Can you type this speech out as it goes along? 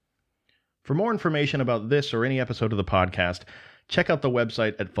For more information about this or any episode of the podcast, check out the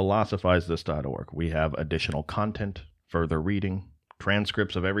website at philosophizethis.org. We have additional content, further reading,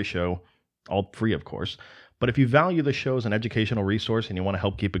 transcripts of every show, all free, of course. But if you value the show as an educational resource and you want to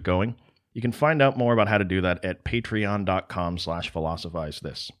help keep it going, you can find out more about how to do that at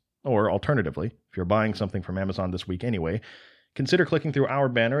patreon.com/philosophizethis. Or alternatively, if you're buying something from Amazon this week anyway, consider clicking through our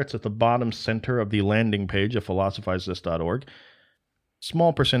banner. It's at the bottom center of the landing page of philosophizethis.org.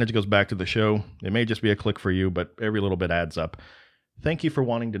 Small percentage goes back to the show. It may just be a click for you, but every little bit adds up. Thank you for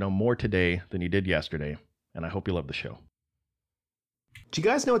wanting to know more today than you did yesterday, and I hope you love the show. Do you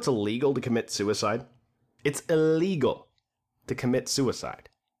guys know it's illegal to commit suicide? It's illegal to commit suicide.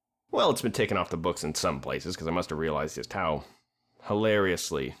 Well, it's been taken off the books in some places because I must have realized just how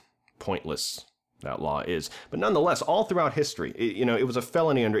hilariously pointless that law is. But nonetheless, all throughout history, it was a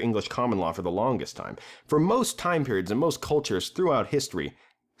felony under English common law for the longest time. For most time periods and most cultures throughout history,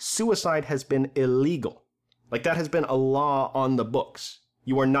 suicide has been illegal. Like, that has been a law on the books.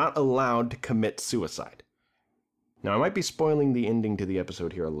 You are not allowed to commit suicide. Now, I might be spoiling the ending to the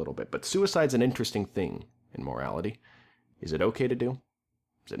episode here a little bit, but suicide's an interesting thing in morality. Is it okay to do?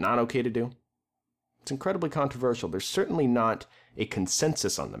 Is it not okay to do? It's incredibly controversial. There's certainly not a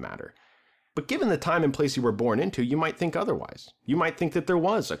consensus on the matter. But given the time and place you were born into, you might think otherwise. You might think that there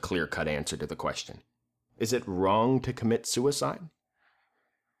was a clear-cut answer to the question. Is it wrong to commit suicide?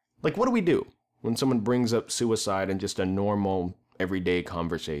 Like, what do we do when someone brings up suicide in just a normal, everyday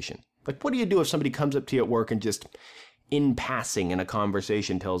conversation? Like, what do you do if somebody comes up to you at work and just, in passing in a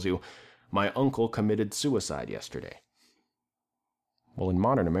conversation, tells you, "My uncle committed suicide yesterday"? Well, in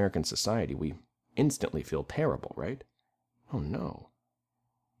modern American society, we instantly feel terrible, right? Oh no.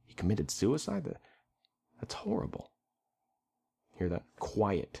 He committed suicide? That's horrible. Hear that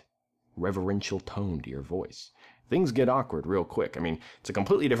quiet, reverential tone to your voice. Things get awkward real quick. I mean, it's a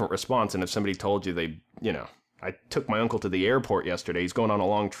completely different response than if somebody told you I took my uncle to the airport yesterday. He's going on a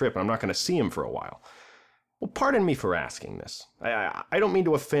long trip, and I'm not going to see him for a while. Well, pardon me for asking this. I don't mean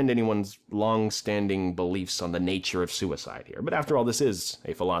to offend anyone's long-standing beliefs on the nature of suicide here, but after all, this is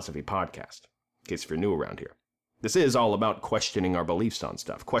a philosophy podcast, in case if you're new around here. This is all about questioning our beliefs on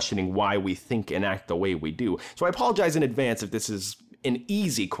stuff, questioning why we think and act the way we do. So I apologize in advance if this is an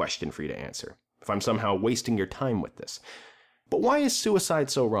easy question for you to answer, if I'm somehow wasting your time with this. But why is suicide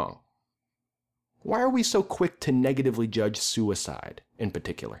so wrong? Why are we so quick to negatively judge suicide in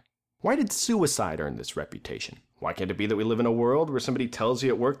particular? Why did suicide earn this reputation? Why can't it be that we live in a world where somebody tells you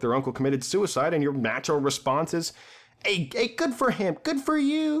at work their uncle committed suicide and your natural response is, hey, good for him, good for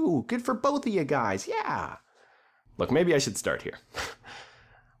you, good for both of you guys, yeah. Look, maybe I should start here.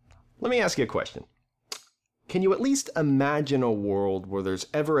 Let me ask you a question. Can you at least imagine a world where there's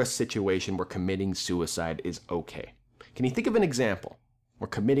ever a situation where committing suicide is okay? Can you think of an example where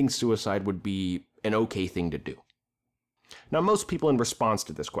committing suicide would be an okay thing to do? Now, most people in response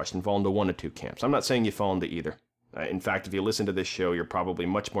to this question fall into one of two camps. I'm not saying you fall into either. In fact, if you listen to this show, you're probably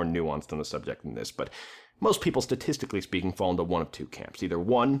much more nuanced on the subject than this, but most people, statistically speaking, fall into one of two camps. Either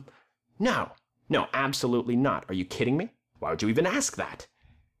one, no, absolutely not. Are you kidding me? Why would you even ask that?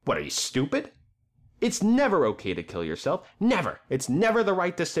 What, are you stupid? It's never okay to kill yourself. Never. It's never the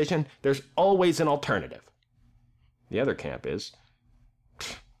right decision. There's always an alternative. The other camp is,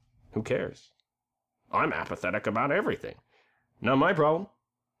 who cares? I'm apathetic about everything. Not my problem.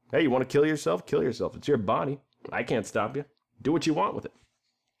 Hey, you want to kill yourself? Kill yourself. It's your body. I can't stop you. Do what you want with it.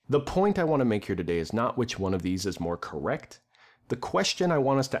 The point I want to make here today is not which one of these is more correct. The question I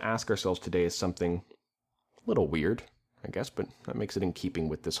want us to ask ourselves today is something a little weird, I guess, but that makes it in keeping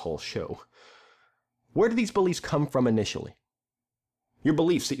with this whole show. Where do these beliefs come from initially? Your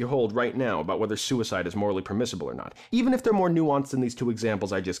beliefs that you hold right now about whether suicide is morally permissible or not, even if they're more nuanced than these two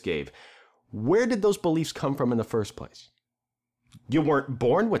examples I just gave, where did those beliefs come from in the first place? You weren't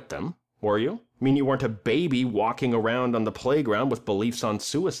born with them, were you? I mean, you weren't a baby walking around on the playground with beliefs on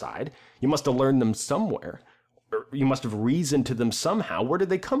suicide. You must have learned them somewhere. Or you must have reasoned to them somehow. Where did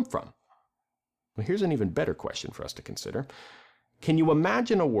they come from? Well, here's an even better question for us to consider. Can you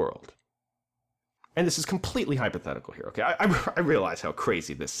imagine a world, and this is completely hypothetical here, okay? I realize how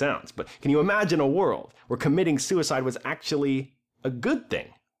crazy this sounds, but can you imagine a world where committing suicide was actually a good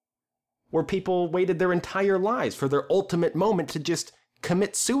thing? Where people waited their entire lives for their ultimate moment to just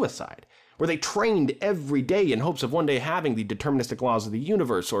commit suicide? Where they trained every day in hopes of one day having the deterministic laws of the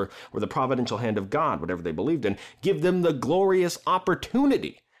universe or the providential hand of God, whatever they believed in, give them the glorious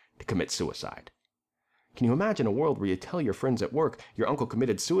opportunity to commit suicide? Can you imagine a world where you tell your friends at work your uncle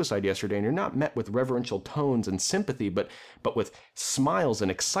committed suicide yesterday and you're not met with reverential tones and sympathy, but with smiles and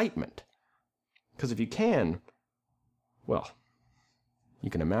excitement? Because if you can, well, you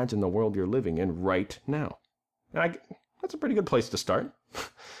can imagine the world you're living in right now. That's a pretty good place to start.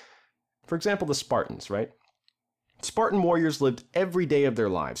 For example, the Spartans, right? Spartan warriors lived every day of their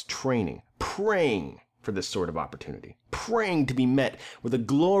lives training, praying for this sort of opportunity, praying to be met with a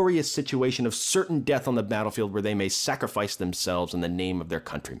glorious situation of certain death on the battlefield where they may sacrifice themselves in the name of their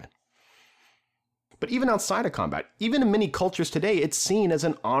countrymen. But even outside of combat, even in many cultures today, it's seen as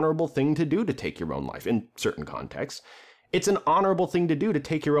an honorable thing to do to take your own life in certain contexts. It's an honorable thing to do to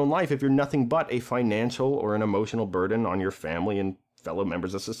take your own life if you're nothing but a financial or an emotional burden on your family and fellow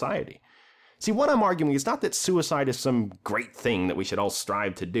members of society. See, what I'm arguing is not that suicide is some great thing that we should all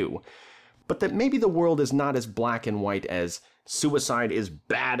strive to do, but that maybe the world is not as black and white as suicide is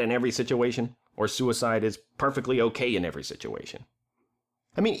bad in every situation, or suicide is perfectly okay in every situation.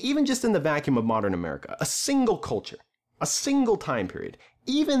 I mean, even just in the vacuum of modern America, a single culture, a single time period,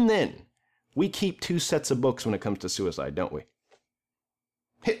 even then, we keep two sets of books when it comes to suicide, don't we?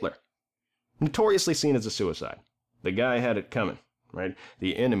 Hitler, notoriously seen as a suicide. The guy had it coming. Right?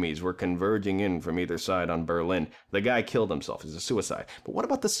 The enemies were converging in from either side on Berlin. The guy killed himself as a suicide. But what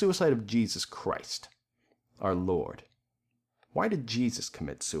about the suicide of Jesus Christ, our Lord? Why did Jesus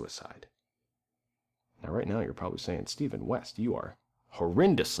commit suicide? Now, right now, you're probably saying, Stephen West, you are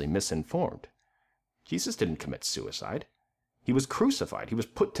horrendously misinformed. Jesus didn't commit suicide. He was crucified. He was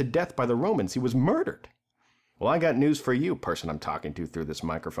put to death by the Romans. He was murdered. Well, I got news for you, person I'm talking to through this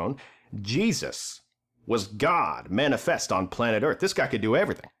microphone. Jesus was God manifest on planet Earth. This guy could do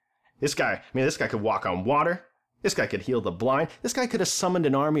everything. This guy could walk on water. This guy could heal the blind. This guy could have summoned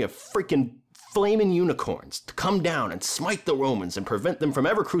an army of freaking flaming unicorns to come down and smite the Romans and prevent them from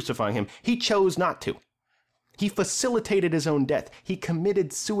ever crucifying him. He chose not to. He facilitated his own death. He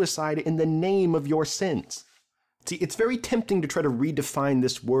committed suicide in the name of your sins. See, it's very tempting to try to redefine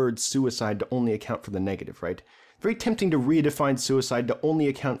this word suicide to only account for the negative, right? Very tempting to redefine suicide to only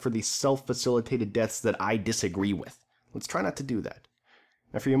account for the self-facilitated deaths that I disagree with. Let's try not to do that.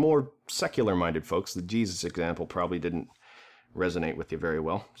 Now, for you more secular-minded folks, the Jesus example probably didn't resonate with you very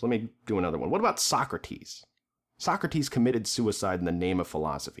well. So let me do another one. What about Socrates? Socrates committed suicide in the name of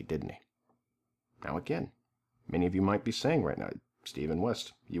philosophy, didn't he? Now again, many of you might be saying right now, Stephen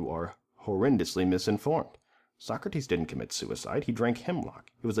West, you are horrendously misinformed. Socrates didn't commit suicide. He drank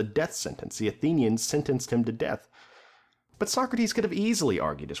hemlock. It was a death sentence. The Athenians sentenced him to death. But Socrates could have easily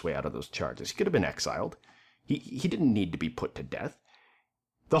argued his way out of those charges. He could have been exiled. He didn't need to be put to death.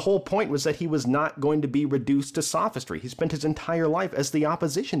 The whole point was that he was not going to be reduced to sophistry. He spent his entire life as the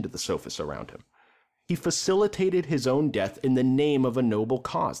opposition to the sophists around him. He facilitated his own death in the name of a noble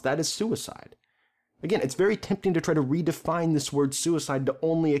cause. That is suicide. Again, it's very tempting to try to redefine this word suicide to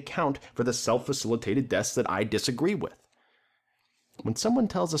only account for the self-facilitated deaths that I disagree with. When someone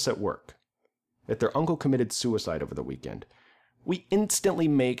tells us at work that their uncle committed suicide over the weekend, we instantly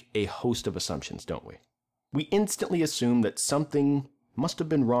make a host of assumptions, don't we? We instantly assume that something must have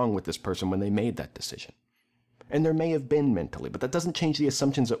been wrong with this person when they made that decision. And there may have been mentally, but that doesn't change the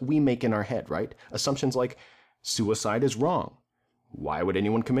assumptions that we make in our head, right? Assumptions like suicide is wrong. Why would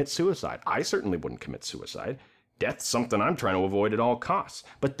anyone commit suicide? I certainly wouldn't commit suicide. Death's something I'm trying to avoid at all costs.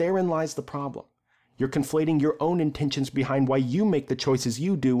 But therein lies the problem. You're conflating your own intentions behind why you make the choices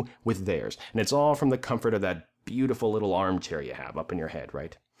you do with theirs. And it's all from the comfort of that beautiful little armchair you have up in your head,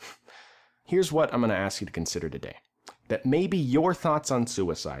 right? Here's what I'm going to ask you to consider today. That maybe your thoughts on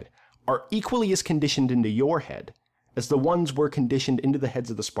suicide are equally as conditioned into your head as the ones were conditioned into the heads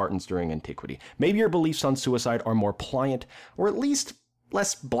of the Spartans during antiquity. Maybe your beliefs on suicide are more pliant, or at least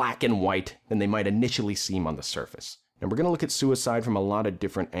less black and white than they might initially seem on the surface. And we're going to look at suicide from a lot of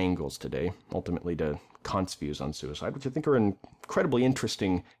different angles today, ultimately to Kant's views on suicide, which I think are an incredibly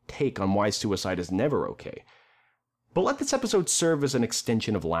interesting take on why suicide is never okay. But let this episode serve as an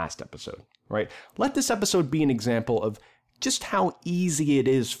extension of last episode, right? Let this episode be an example of just how easy it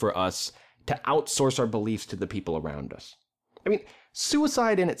is for us to outsource our beliefs to the people around us. I mean,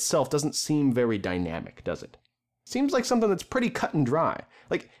 suicide in itself doesn't seem very dynamic, does it? Seems like something that's pretty cut and dry.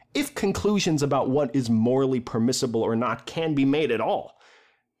 Like, if conclusions about what is morally permissible or not can be made at all,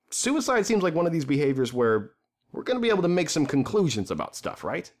 suicide seems like one of these behaviors where we're going to be able to make some conclusions about stuff,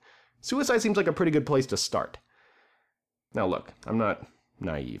 right? Suicide seems like a pretty good place to start. Now look, I'm not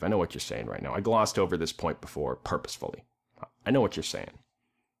naive. I know what you're saying right now. I glossed over this point before purposefully. I know what you're saying.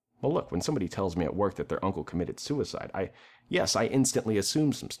 Well, look, when somebody tells me at work that their uncle committed suicide, I instantly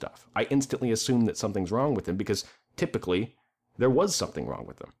assume some stuff. I instantly assume that something's wrong with him because typically there was something wrong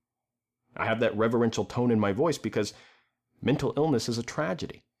with them. I have that reverential tone in my voice because mental illness is a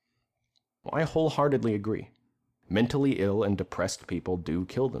tragedy. Well, I wholeheartedly agree. Mentally ill and depressed people do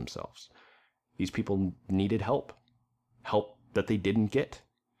kill themselves. These people needed help. Help that they didn't get.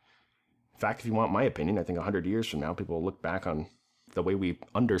 In fact, if you want my opinion, I think 100 years from now, people will look back on the way we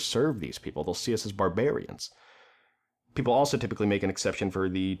underserve these people. They'll see us as barbarians. People also typically make an exception for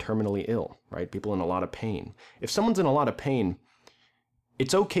the terminally ill, right? People in a lot of pain. If someone's in a lot of pain,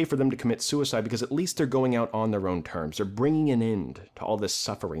 it's okay for them to commit suicide because at least they're going out on their own terms. They're bringing an end to all this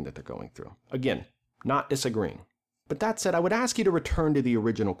suffering that they're going through. Again, not disagreeing. But that said, I would ask you to return to the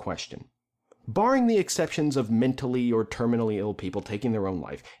original question. Barring the exceptions of mentally or terminally ill people taking their own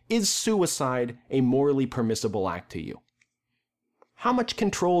life, is suicide a morally permissible act to you? How much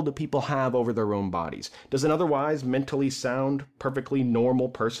control do people have over their own bodies? Does an otherwise mentally sound, perfectly normal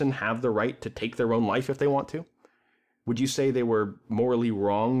person have the right to take their own life if they want to? Would you say they were morally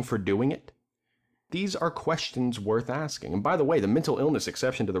wrong for doing it? These are questions worth asking. And by the way, the mental illness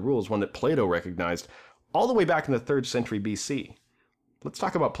exception to the rule is one that Plato recognized all the way back in the 3rd century BC. Let's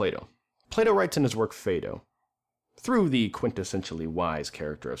talk about Plato. Plato writes in his work Phaedo, through the quintessentially wise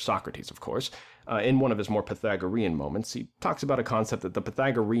character of Socrates, of course. In one of his more Pythagorean moments, he talks about a concept that the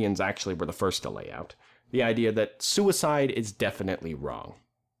Pythagoreans actually were the first to lay out. The idea that suicide is definitely wrong.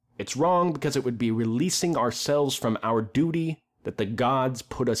 It's wrong because it would be releasing ourselves from our duty that the gods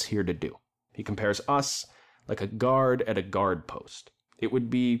put us here to do. He compares us like a guard at a guard post. It would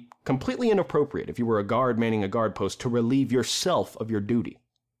be completely inappropriate if you were a guard manning a guard post to relieve yourself of your duty.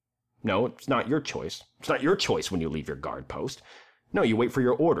 No, it's not your choice. It's not your choice when you leave your guard post. No, you wait for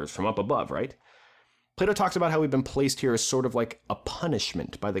your orders from up above, right? Plato talks about how we've been placed here as sort of like a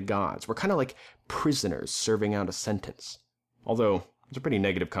punishment by the gods. We're kind of like prisoners serving out a sentence. Although, there's a pretty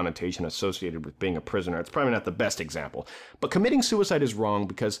negative connotation associated with being a prisoner. It's probably not the best example. But committing suicide is wrong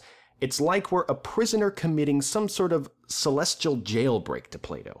because it's like we're a prisoner committing some sort of celestial jailbreak to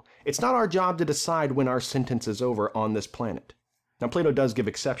Plato. It's not our job to decide when our sentence is over on this planet. Now, Plato does give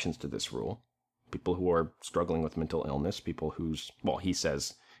exceptions to this rule. People who are struggling with mental illness, people whose, well, he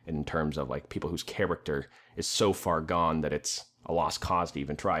says in terms of like people whose character is so far gone that it's a lost cause to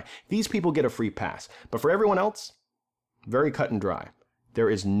even try. These people get a free pass. But for everyone else, very cut and dry. There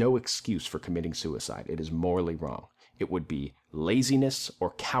is no excuse for committing suicide. It is morally wrong. It would be laziness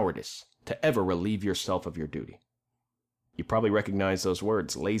or cowardice to ever relieve yourself of your duty. You probably recognize those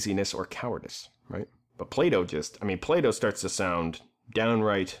words, laziness or cowardice, right? But Plato Plato starts to sound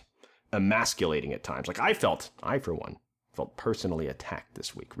downright emasculating at times. Like I, for one, felt personally attacked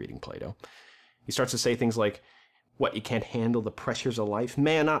this week reading Plato. He starts to say things like, what, you can't handle the pressures of life?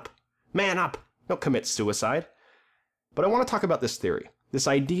 Man up! Man up! Don't commit suicide. But I want to talk about this theory. This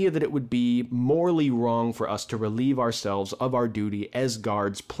idea that it would be morally wrong for us to relieve ourselves of our duty as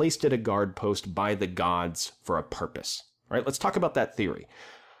guards placed at a guard post by the gods for a purpose. All right, let's talk about that theory.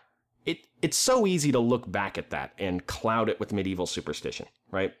 It's so easy to look back at that and cloud it with medieval superstition,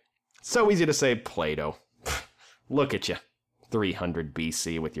 right? So easy to say, Plato, look at you, 300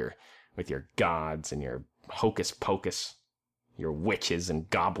 BC with your gods and your hocus pocus, your witches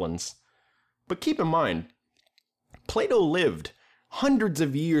and goblins. But keep in mind, Plato lived hundreds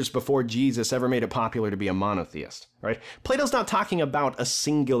of years before Jesus ever made it popular to be a monotheist, right? Plato's not talking about a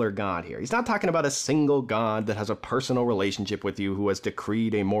singular god here. He's not talking about a single god that has a personal relationship with you who has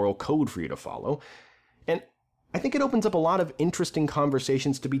decreed a moral code for you to follow. And I think it opens up a lot of interesting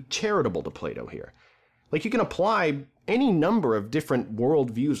conversations to be charitable to Plato here. Like you can apply any number of different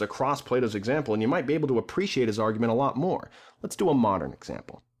worldviews across Plato's example, and you might be able to appreciate his argument a lot more. Let's do a modern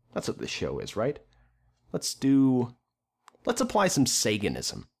example. That's what this show is, right? Let's apply some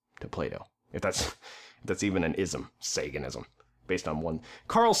Saganism to Plato, if that's even an ism, Saganism, based on one.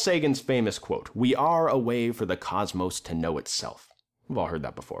 Carl Sagan's famous quote, "We are a way for the cosmos to know itself." We've all heard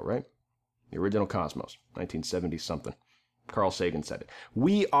that before, right? The original Cosmos, 1970-something. Carl Sagan said it.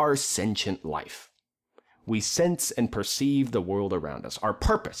 We are sentient life. We sense and perceive the world around us. Our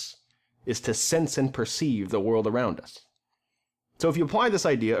purpose is to sense and perceive the world around us. So if you apply this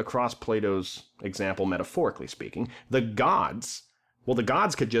idea across Plato's example, metaphorically speaking, the gods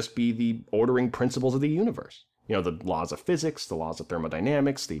could just be the ordering principles of the universe. You know, the laws of physics, the laws of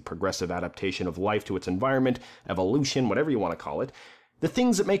thermodynamics, the progressive adaptation of life to its environment, evolution, whatever you want to call it, the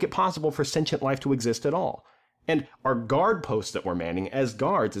things that make it possible for sentient life to exist at all. And our guard posts that we're manning as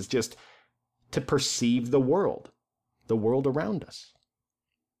guards is just to perceive the world around us.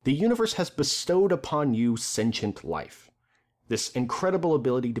 The universe has bestowed upon you sentient life. This incredible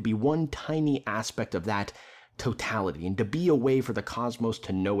ability to be one tiny aspect of that totality and to be a way for the cosmos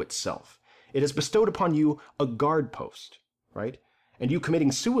to know itself. It has bestowed upon you a guard post, right? And you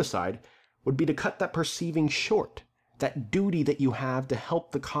committing suicide would be to cut that perceiving short, that duty that you have to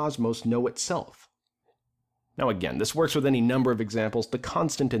help the cosmos know itself. Now again, this works with any number of examples. The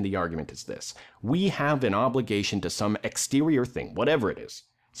constant in the argument is this. We have an obligation to some exterior thing, whatever it is,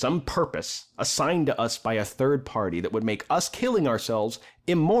 some purpose assigned to us by a third party that would make us killing ourselves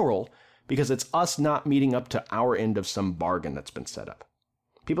immoral because it's us not meeting up to our end of some bargain that's been set up.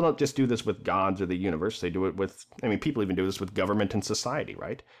 People don't just do this with gods or the universe. They do it with, people even do this with government and society,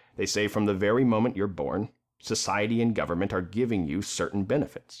 right? They say from the very moment you're born, society and government are giving you certain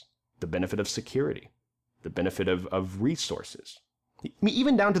benefits. The benefit of security, the benefit of resources.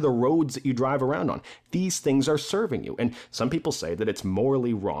 Even down to the roads that you drive around on. These things are serving you. And some people say that it's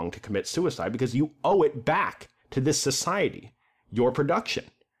morally wrong to commit suicide because you owe it back to this society, your production.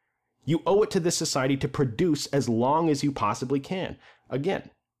 You owe it to this society to produce as long as you possibly can. Again,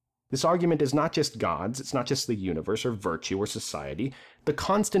 this argument is not just God's, it's not just the universe or virtue or society. The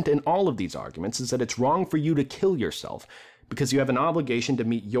constant in all of these arguments is that it's wrong for you to kill yourself because you have an obligation to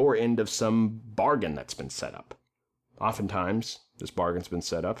meet your end of some bargain that's been set up. Oftentimes, this bargain's been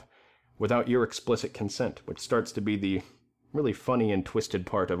set up without your explicit consent, which starts to be the really funny and twisted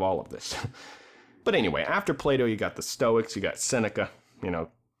part of all of this. But anyway, after Plato, you got the Stoics, you got Seneca,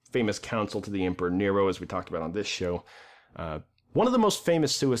 famous counsel to the Emperor Nero, as we talked about on this show. One of the most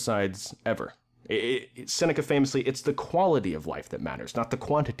famous suicides ever. Seneca famously, it's the quality of life that matters, not the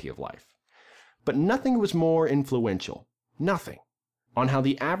quantity of life. But nothing was more influential, nothing, on how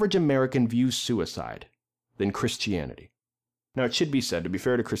the average American views suicide than Christianity. Now, it should be said, to be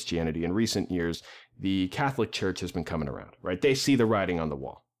fair to Christianity, in recent years, the Catholic Church has been coming around, right? They see the writing on the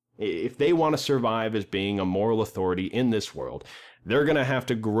wall. If they want to survive as being a moral authority in this world, they're going to have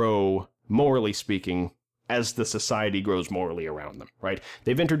to grow, morally speaking, as the society grows morally around them, right?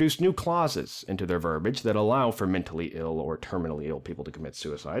 They've introduced new clauses into their verbiage that allow for mentally ill or terminally ill people to commit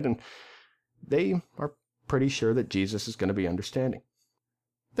suicide, and they are pretty sure that Jesus is going to be understanding.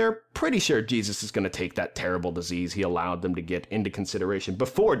 They're pretty sure Jesus is going to take that terrible disease he allowed them to get into consideration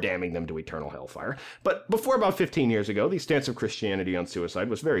before damning them to eternal hellfire. But before about 15 years ago, the stance of Christianity on suicide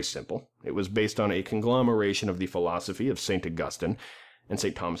was very simple. It was based on a conglomeration of the philosophy of St. Augustine and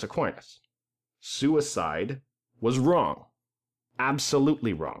St. Thomas Aquinas. Suicide was wrong.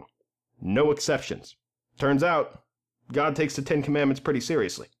 Absolutely wrong. No exceptions. Turns out, God takes the Ten Commandments pretty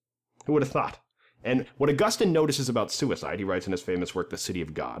seriously. Who would have thought? And what Augustine notices about suicide, he writes in his famous work, The City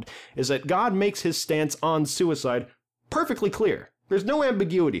of God, is that God makes his stance on suicide perfectly clear. There's no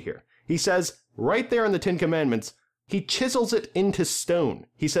ambiguity here. He says, right there in the Ten Commandments, he chisels it into stone.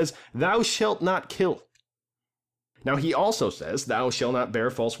 He says, thou shalt not kill. Now he also says, thou shalt not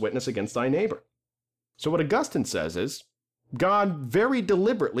bear false witness against thy neighbor. So what Augustine says is, God very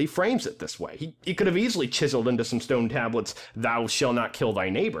deliberately frames it this way. He could have easily chiseled into some stone tablets, thou shalt not kill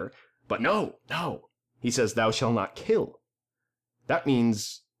thy neighbor. But no. He says, thou shalt not kill. That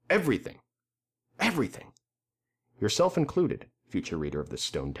means everything. Everything. Yourself included, future reader of this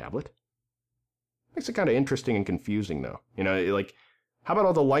stone tablet. Makes it kind of interesting and confusing, though. How about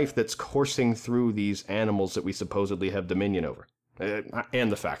all the life that's coursing through these animals that we supposedly have dominion over?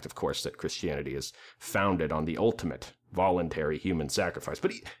 And the fact, of course, that Christianity is founded on the ultimate voluntary human sacrifice.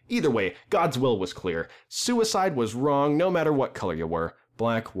 But either way, God's will was clear. Suicide was wrong no matter what color you were.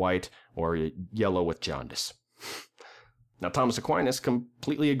 Black, white, or yellow with jaundice. Now, Thomas Aquinas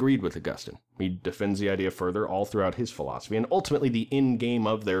completely agreed with Augustine. He defends the idea further all throughout his philosophy, and ultimately the end game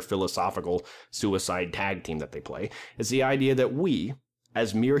of their philosophical suicide tag team that they play is the idea that we,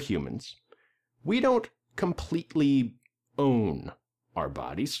 as mere humans, we don't completely own our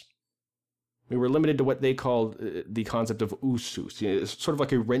bodies. We were limited to what they called the concept of usus, it's sort of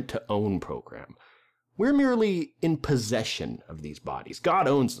like a rent-to-own program. We're merely in possession of these bodies. God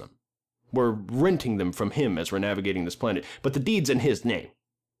owns them. We're renting them from him as we're navigating this planet, but the deed's in his name.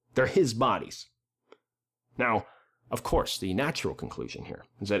 They're his bodies. Now, of course, the natural conclusion here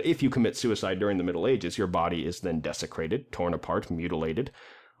is that if you commit suicide during the Middle Ages, your body is then desecrated, torn apart, mutilated.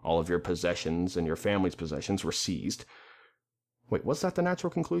 All of your possessions and your family's possessions were seized. Wait, was that the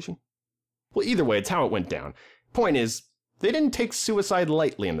natural conclusion? Well, either way, it's how it went down. Point is, they didn't take suicide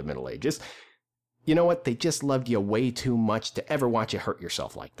lightly in the Middle Ages. You know what? They just loved you way too much to ever watch you hurt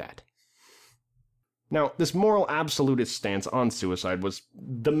yourself like that. Now, this moral absolutist stance on suicide was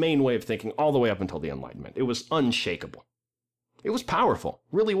the main way of thinking all the way up until the Enlightenment. It was unshakable. It was powerful,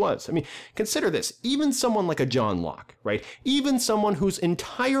 really was. Consider this. Even someone like a John Locke, right? Even someone whose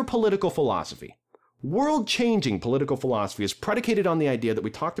entire political philosophy, world-changing political philosophy, is predicated on the idea that we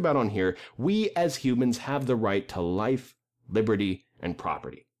talked about on here, we as humans have the right to life, liberty, and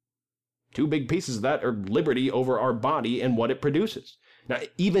property. Two big pieces of that are liberty over our body and what it produces. Now,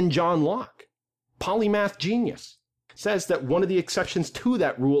 even John Locke, polymath genius, says that one of the exceptions to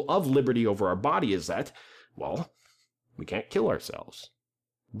that rule of liberty over our body is that Well, we can't kill ourselves.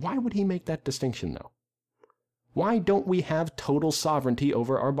 Why would he make that distinction, though? Why don't we have total sovereignty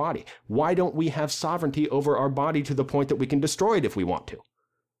over our body? Why don't we have sovereignty over our body to the point that we can destroy it if we want to?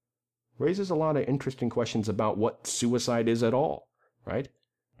 Raises a lot of interesting questions about what suicide is at all, right?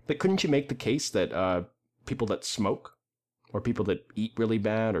 But couldn't you make the case that people that smoke, or people that eat really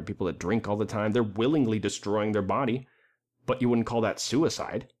bad, or people that drink all the time, they're willingly destroying their body, but you wouldn't call that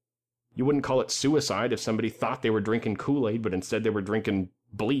suicide? You wouldn't call it suicide if somebody thought they were drinking Kool-Aid, but instead they were drinking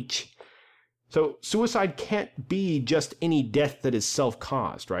bleach. So suicide can't be just any death that is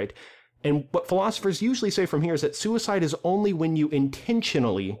self-caused, right? And what philosophers usually say from here is that suicide is only when you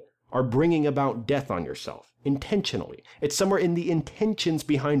intentionally are bringing about death on yourself. Intentionally. It's somewhere in the intentions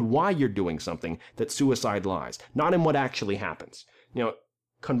behind why you're doing something that suicide lies, not in what actually happens.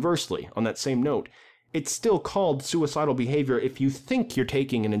 Conversely, on that same note, it's still called suicidal behavior if you think you're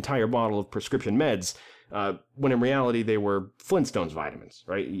taking an entire bottle of prescription meds, when in reality they were Flintstones vitamins,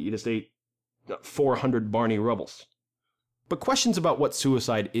 right? You just ate 400 Barney Rubbles. But questions about what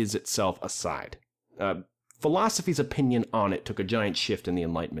suicide is itself aside, philosophy's opinion on it took a giant shift in the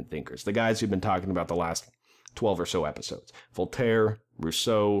Enlightenment thinkers, the guys who've been talking about the last 12 or so episodes. Voltaire,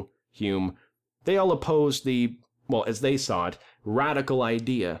 Rousseau, Hume, they all opposed the, well, as they saw it, radical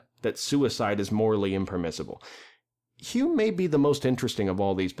idea that suicide is morally impermissible. Hume may be the most interesting of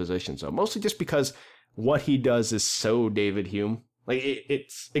all these positions, though, mostly just because what he does is so David Hume.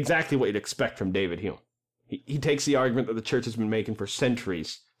 It's exactly what you'd expect from David Hume. He takes the argument that the church has been making for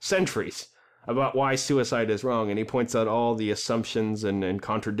centuries, about why suicide is wrong, and he points out all the assumptions and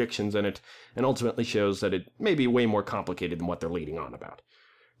contradictions in it, and ultimately shows that it may be way more complicated than what they're leading on about.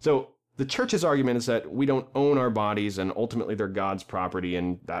 So the church's argument is that we don't own our bodies, and ultimately they're God's property,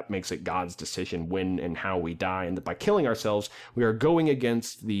 and that makes it God's decision when and how we die, and that by killing ourselves, we are going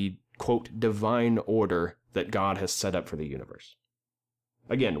against the, quote, divine order that God has set up for the universe.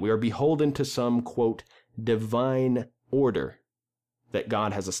 Again, we are beholden to some, quote, divine order that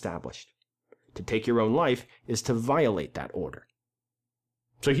God has established. To take your own life is to violate that order.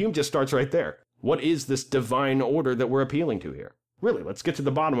 So Hume just starts right there. What is this divine order that we're appealing to here? Really, let's get to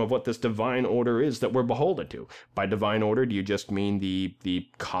the bottom of what this divine order is that we're beholden to. By divine order, do you just mean the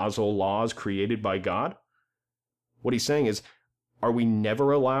causal laws created by God? What he's saying is, are we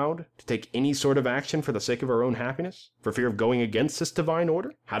never allowed to take any sort of action for the sake of our own happiness, for fear of going against this divine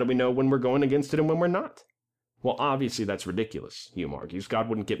order? How do we know when we're going against it and when we're not? Well, obviously that's ridiculous, Hume argues. God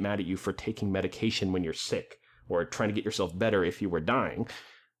wouldn't get mad at you for taking medication when you're sick, or trying to get yourself better if you were dying.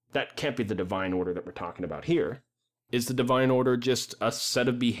 That can't be the divine order that we're talking about here. Is the divine order just a set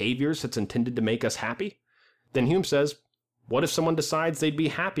of behaviors that's intended to make us happy? Then Hume says, what if someone decides they'd be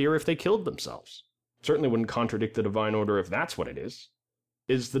happier if they killed themselves? Certainly wouldn't contradict the divine order if that's what it is.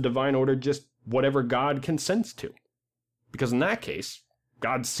 Is the divine order just whatever God consents to? Because in that case,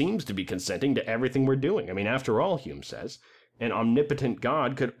 God seems to be consenting to everything we're doing. I mean, after all, Hume says, an omnipotent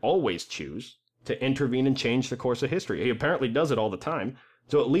God could always choose to intervene and change the course of history. He apparently does it all the time,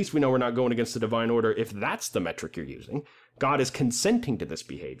 so at least we know we're not going against the divine order if that's the metric you're using. God is consenting to this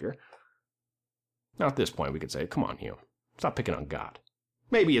behavior. Now at this point we could say, come on, Hume, stop picking on God.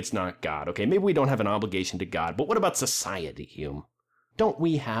 Maybe it's not God, okay? Maybe we don't have an obligation to God, but what about society, Hume? Don't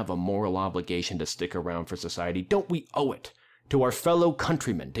we have a moral obligation to stick around for society? Don't we owe it to our fellow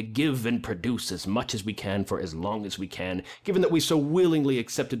countrymen to give and produce as much as we can for as long as we can, given that we so willingly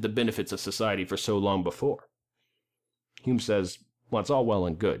accepted the benefits of society for so long before? Hume says, well, it's all well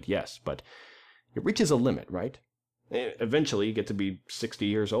and good, yes, but it reaches a limit, right? Eventually you get to be 60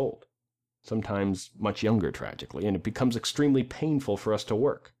 years old. Sometimes much younger, tragically, and it becomes extremely painful for us to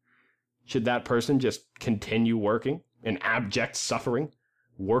work. Should that person just continue working in abject suffering,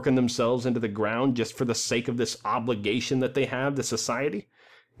 working themselves into the ground just for the sake of this obligation that they have to society?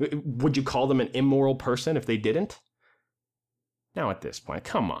 Would you call them an immoral person if they didn't? Now at this point,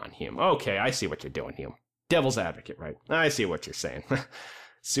 come on, Hume. Okay, I see what you're doing, Hume. Devil's advocate, right? I see what you're saying.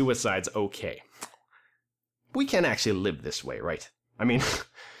 Suicide's okay. We can't actually live this way, right? I mean,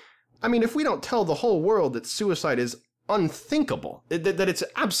 if we don't tell the whole world that suicide is unthinkable, that it's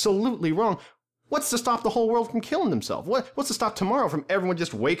absolutely wrong, what's to stop the whole world from killing themselves? What's to stop tomorrow from everyone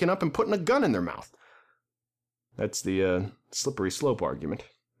just waking up and putting a gun in their mouth? That's the slippery slope argument.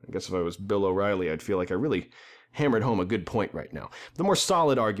 I guess if I was Bill O'Reilly, I'd feel like I really hammered home a good point right now. The more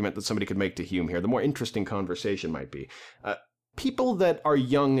solid argument that somebody could make to Hume here, the more interesting conversation might be. People that are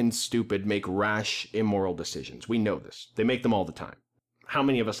young and stupid make rash, immoral decisions. We know this. They make them all the time. How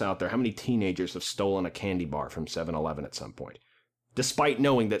many of us out there, how many teenagers have stolen a candy bar from 7-Eleven at some point, despite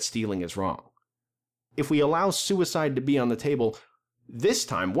knowing that stealing is wrong? If we allow suicide to be on the table, This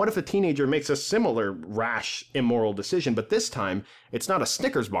time, what if a teenager makes a similar rash, immoral decision, but this time, it's not a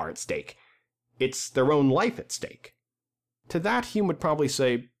Snickers bar at stake. It's their own life at stake. To that, Hume would probably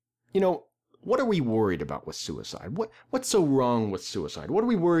say, what are we worried about with suicide? What's so wrong with suicide? What are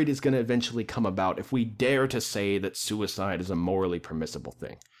we worried is going to eventually come about if we dare to say that suicide is a morally permissible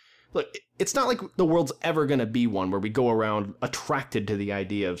thing? Look, it's not like the world's ever going to be one where we go around attracted to the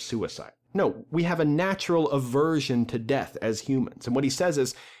idea of suicide. No, we have a natural aversion to death as humans. And what he says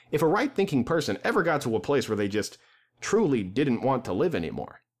is, if a right-thinking person ever got to a place where they just truly didn't want to live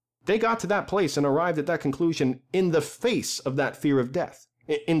anymore, they got to that place and arrived at that conclusion in the face of that fear of death.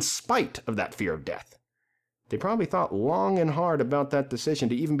 In spite of that fear of death. They probably thought long and hard about that decision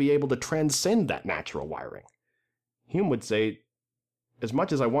to even be able to transcend that natural wiring. Hume would say, as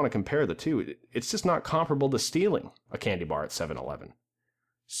much as I want to compare the two, it's just not comparable to stealing a candy bar at 7-Eleven.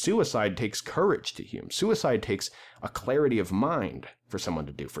 Suicide takes courage to Hume. Suicide takes a clarity of mind for someone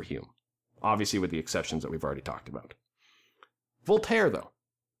to do for Hume. Obviously with the exceptions that we've already talked about. Voltaire, though,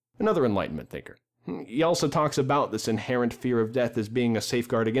 another Enlightenment thinker. He also talks about this inherent fear of death as being a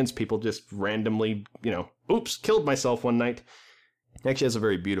safeguard against people just randomly, oops, killed myself one night. He actually has a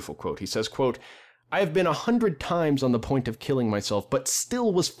very beautiful quote. He says, quote, "I have been 100 times on the point of killing myself, but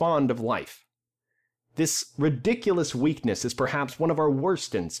still was fond of life. This ridiculous weakness is perhaps one of our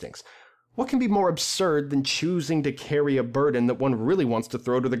worst instincts. What can be more absurd than choosing to carry a burden that one really wants to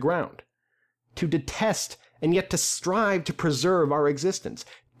throw to the ground? To detest and yet to strive to preserve our existence.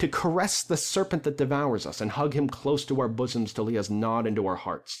 To caress the serpent that devours us and hug him close to our bosoms till he has gnawed into our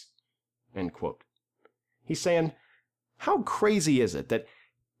hearts." End quote. He's saying, how crazy is it that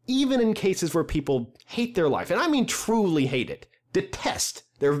even in cases where people hate their life, and I mean truly hate it, detest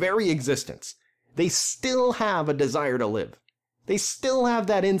their very existence, they still have a desire to live. They still have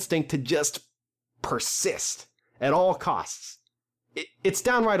that instinct to just persist at all costs. It's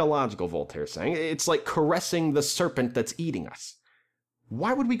downright illogical, Voltaire's saying. It's like caressing the serpent that's eating us.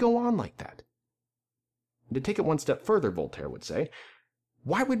 Why would we go on like that? And to take it one step further, Voltaire would say,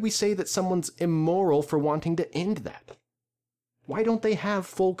 why would we say that someone's immoral for wanting to end that? Why don't they have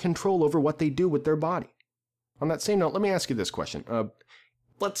full control over what they do with their body? On that same note, let me ask you this question.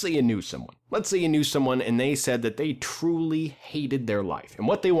 Let's say you knew someone. Let's say you knew someone and they said that they truly hated their life. And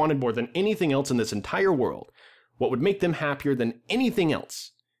what they wanted more than anything else in this entire world, what would make them happier than anything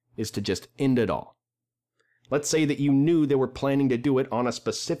else, is to just end it all. Let's say that you knew they were planning to do it on a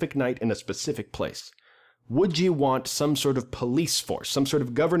specific night in a specific place. Would you want some sort of police force, some sort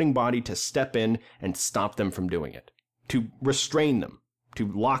of governing body to step in and stop them from doing it? To restrain them, to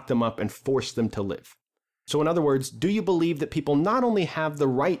lock them up and force them to live? So in other words, do you believe that people not only have the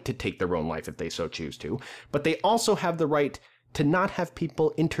right to take their own life if they so choose to, but they also have the right to not have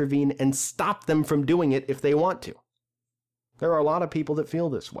people intervene and stop them from doing it if they want to? There are a lot of people that feel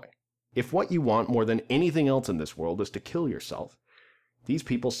this way. If what you want more than anything else in this world is to kill yourself, these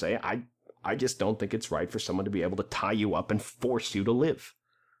people say, I just don't think it's right for someone to be able to tie you up and force you to live.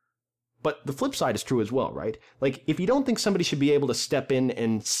 But the flip side is true as well, right? Like, if you don't think somebody should be able to step in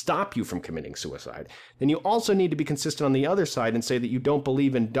and stop you from committing suicide, then you also need to be consistent on the other side and say that you don't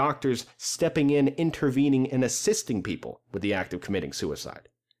believe in doctors stepping in, intervening, and assisting people with the act of committing suicide.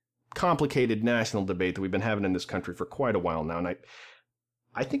 Complicated national debate that we've been having in this country for quite a while now, and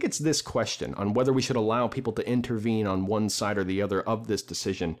I think it's this question on whether we should allow people to intervene on one side or the other of this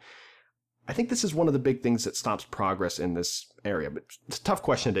decision. I think this is one of the big things that stops progress in this area, but it's a tough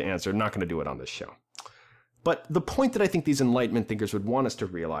question to answer. I'm not going to do it on this show. But the point that I think these Enlightenment thinkers would want us to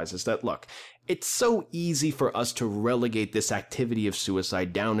realize is that, look, it's so easy for us to relegate this activity of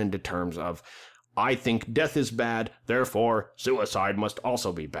suicide down into terms of, I think death is bad, therefore suicide must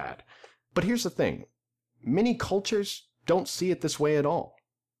also be bad. But here's the thing. Many cultures don't see it this way at all.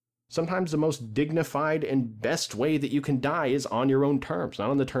 Sometimes the most dignified and best way that you can die is on your own terms, not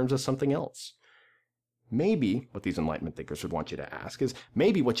on the terms of something else. Maybe what these Enlightenment thinkers would want you to ask is,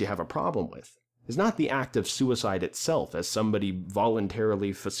 maybe what you have a problem with is not the act of suicide itself as somebody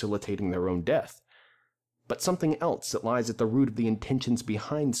voluntarily facilitating their own death, but something else that lies at the root of the intentions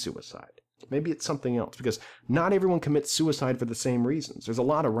behind suicide. Maybe it's something else, because not everyone commits suicide for the same reasons. There's a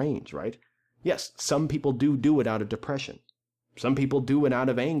lot of range, right? Yes, some people do it out of depression. Some people do it out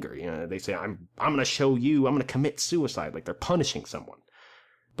of anger. They say, I'm going to show you, I'm going to commit suicide, like they're punishing someone.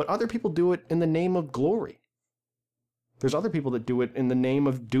 But other people do it in the name of glory. There's other people that do it in the name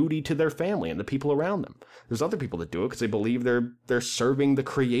of duty to their family and the people around them. There's other people that do it because they believe they're serving the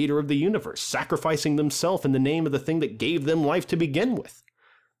creator of the universe, sacrificing themselves in the name of the thing that gave them life to begin with.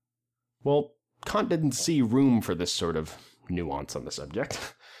 Well, Kant didn't see room for this sort of nuance on the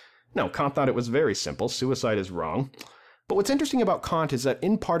subject. No, Kant thought it was very simple. Suicide is wrong. But what's interesting about Kant is that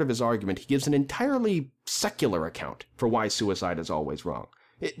in part of his argument, he gives an entirely secular account for why suicide is always wrong.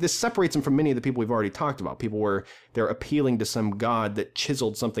 This separates him from many of the people we've already talked about, people where they're appealing to some god that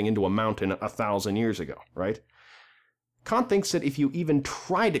chiseled something into a mountain 1,000 years ago, right? Kant thinks that if you even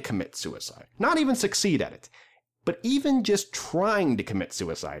try to commit suicide, not even succeed at it, but even just trying to commit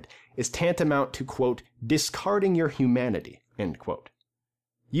suicide is tantamount to, quote, discarding your humanity, end quote.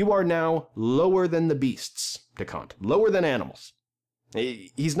 You are now lower than the beasts, to Kant, lower than animals.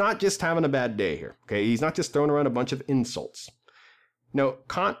 He's not just having a bad day here, okay? He's not just throwing around a bunch of insults. No,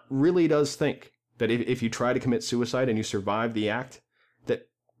 Kant really does think that if you try to commit suicide and you survive the act, that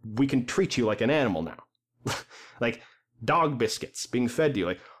we can treat you like an animal now. Like dog biscuits being fed to you,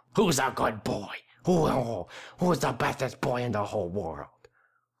 like, who's a good boy? Who's the bestest boy in the whole world?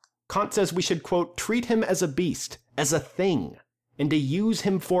 Kant says we should, quote, treat him as a beast, as a thing, and to use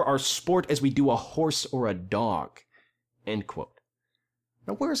him for our sport as we do a horse or a dog, end quote.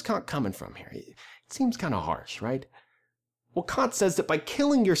 Now, where's Kant coming from here? It seems kind of harsh, right? Well, Kant says that by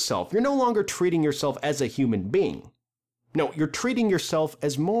killing yourself, you're no longer treating yourself as a human being. No, you're treating yourself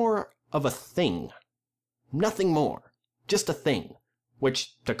as more of a thing. Nothing more. Just a thing.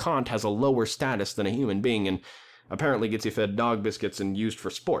 Which, to Kant, has a lower status than a human being and apparently gets you fed dog biscuits and used for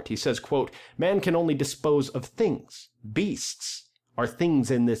sport. He says, quote, man can only dispose of things. Beasts are things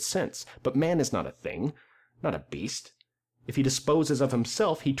in this sense. But man is not a thing, not a beast. If he disposes of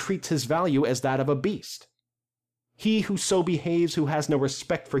himself, he treats his value as that of a beast. He who so behaves, who has no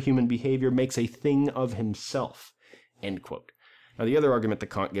respect for human behavior, makes a thing of himself, end quote. Now, the other argument that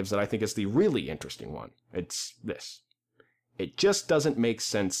Kant gives that I think is the really interesting one, it's this. It just doesn't make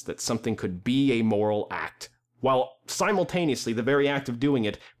sense that something could be a moral act, while simultaneously the very act of doing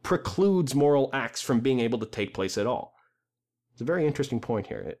it precludes moral acts from being able to take place at all. It's a very interesting point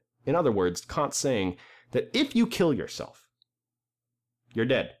here. In other words, Kant's saying that if you kill yourself, you're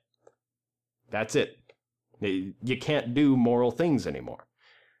dead. That's it. You can't do moral things anymore.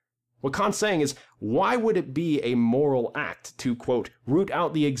 What Kant's saying is, why would it be a moral act to, quote, root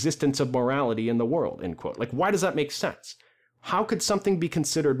out the existence of morality in the world, end quote? Like, why does that make sense? How could something be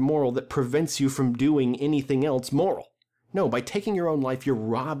considered moral that prevents you from doing anything else moral? No, by taking your own life, you're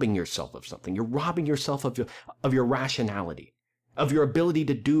robbing yourself of something. You're robbing yourself of your rationality, of your ability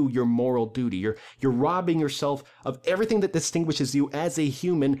to do your moral duty. You're robbing yourself of everything that distinguishes you as a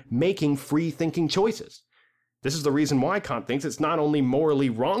human making free-thinking choices. This is the reason why Kant thinks it's not only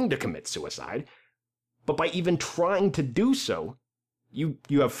morally wrong to commit suicide, but by even trying to do so, you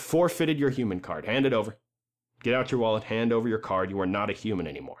have forfeited your human card. Hand it over. Get out your wallet, hand over your card. You are not a human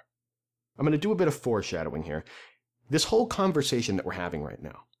anymore. I'm going to do a bit of foreshadowing here. This whole conversation that we're having right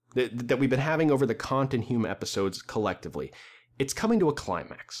now, that we've been having over the Kant and Hume episodes collectively, it's coming to a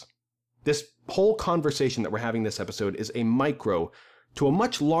climax. This whole conversation that we're having this episode is a micro to a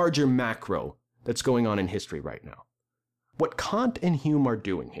much larger macro that's going on in history right now. What Kant and Hume are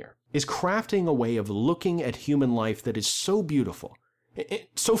doing here is crafting a way of looking at human life that is so beautiful,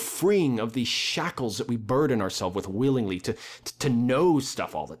 so freeing of these shackles that we burden ourselves with willingly to know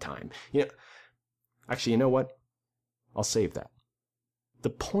stuff all the time. Actually, you know what? I'll save that. The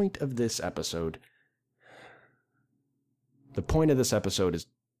point of this episode is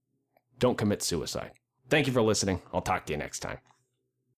don't commit suicide. Thank you for listening. I'll talk to you next time.